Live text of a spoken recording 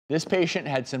This patient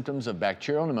had symptoms of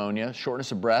bacterial pneumonia,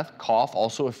 shortness of breath, cough,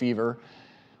 also a fever.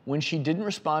 When she didn't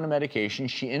respond to medication,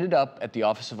 she ended up at the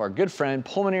office of our good friend,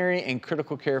 pulmonary and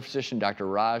critical care physician, Dr.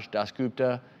 Raj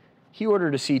Dasgupta. He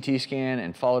ordered a CT scan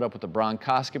and followed up with a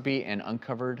bronchoscopy and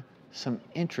uncovered some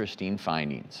interesting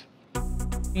findings.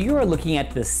 You are looking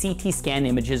at the CT scan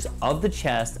images of the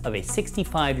chest of a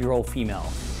 65-year-old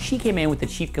female. She came in with the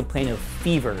chief complaint of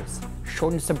fevers,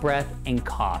 shortness of breath, and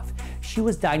cough. She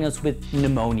was diagnosed with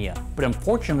pneumonia, but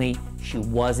unfortunately, she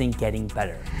wasn't getting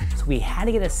better. So we had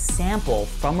to get a sample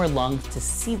from her lungs to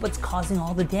see what's causing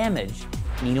all the damage.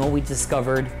 And you know what we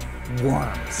discovered?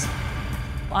 Worms.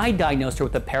 I diagnosed her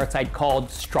with a parasite called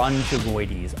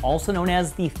Strongyloides, also known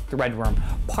as the threadworm,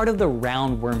 part of the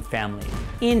roundworm family.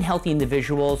 In healthy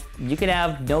individuals, you could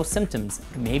have no symptoms,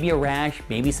 maybe a rash,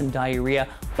 maybe some diarrhea,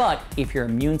 but if your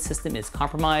immune system is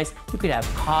compromised, you could have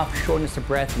cough, shortness of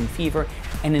breath, and fever.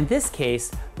 And in this case,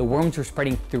 the worms were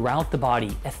spreading throughout the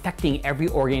body, affecting every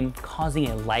organ, causing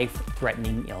a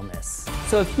life-threatening illness.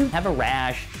 So if you have a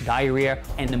rash, diarrhea,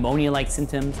 and pneumonia-like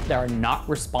symptoms that are not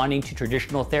responding to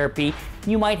traditional therapy,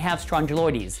 you might have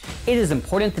strongyloides. It is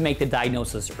important to make the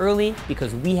diagnosis early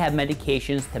because we have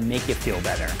medications to make you feel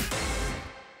better.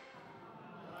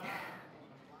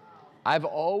 I've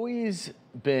always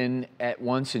been at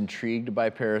once intrigued by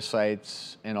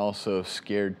parasites and also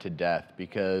scared to death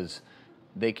because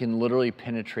they can literally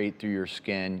penetrate through your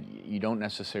skin. You don't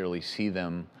necessarily see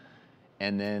them,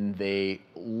 and then they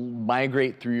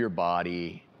migrate through your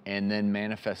body and then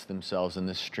manifest themselves in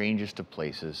the strangest of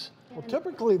places. Well,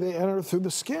 typically they enter through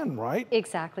the skin, right?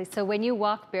 Exactly. So when you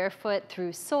walk barefoot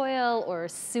through soil or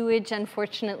sewage,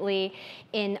 unfortunately,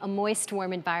 in a moist,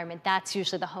 warm environment, that's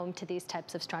usually the home to these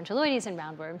types of strongyloides and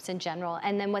roundworms in general.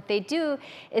 And then what they do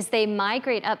is they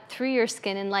migrate up through your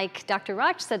skin, and like Dr.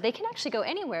 Raj said, they can actually go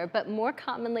anywhere, but more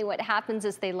commonly what happens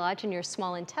is they lodge in your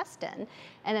small intestine,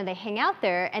 and then they hang out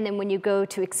there, and then when you go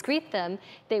to excrete them,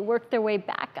 they work their way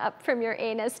back up from your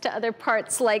anus to other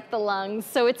parts like the lungs.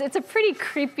 So it's a pretty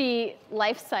creepy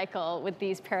life cycle with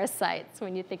these parasites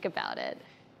when you think about it.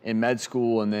 In med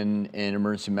school and then in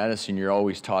emergency medicine, you're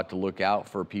always taught to look out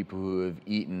for people who have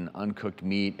eaten uncooked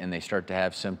meat and they start to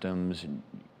have symptoms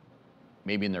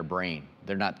maybe in their brain.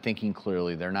 They're not thinking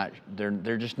clearly,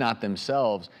 they're just not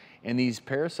themselves. And these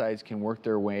parasites can work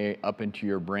their way up into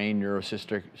your brain,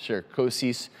 neurocystic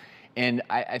cirrhosis. And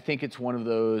I think it's one of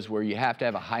those where you have to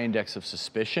have a high index of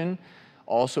suspicion.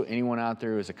 Also, anyone out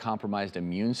there who has a compromised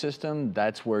immune system,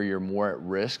 that's where you're more at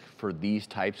risk for these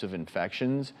types of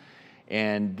infections.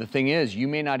 And the thing is, you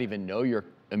may not even know you're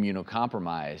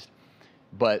immunocompromised,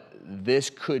 but this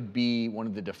could be one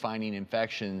of the defining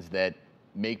infections that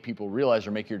make people realize,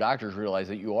 or make your doctors realize,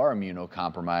 that you are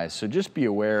immunocompromised. So just be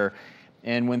aware.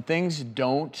 And when things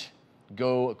don't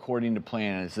go according to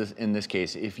plan, as in this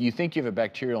case, if you think you have a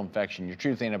bacterial infection, you're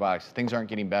treated with antibiotics, things aren't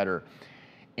getting better,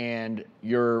 and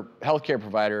your healthcare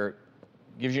provider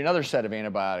gives you another set of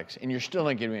antibiotics, and you're still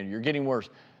not getting better, you're getting worse,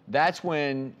 that's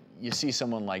when you see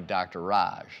someone like Dr.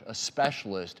 Raj, a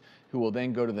specialist who will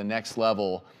then go to the next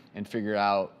level and figure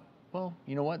out, well,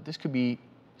 you know what, this could be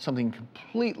something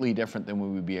completely different than we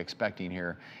would be expecting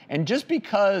here. And just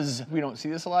because we don't see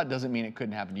this a lot doesn't mean it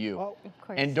couldn't happen to you. Well, of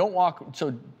course. And don't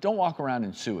walk around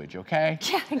in sewage, okay?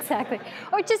 Yeah, exactly.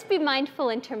 Or just be mindful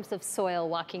in terms of soil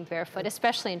walking barefoot,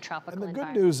 especially in tropical And the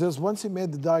environments. good news is once he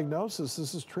made the diagnosis,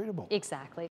 this is treatable.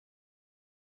 Exactly.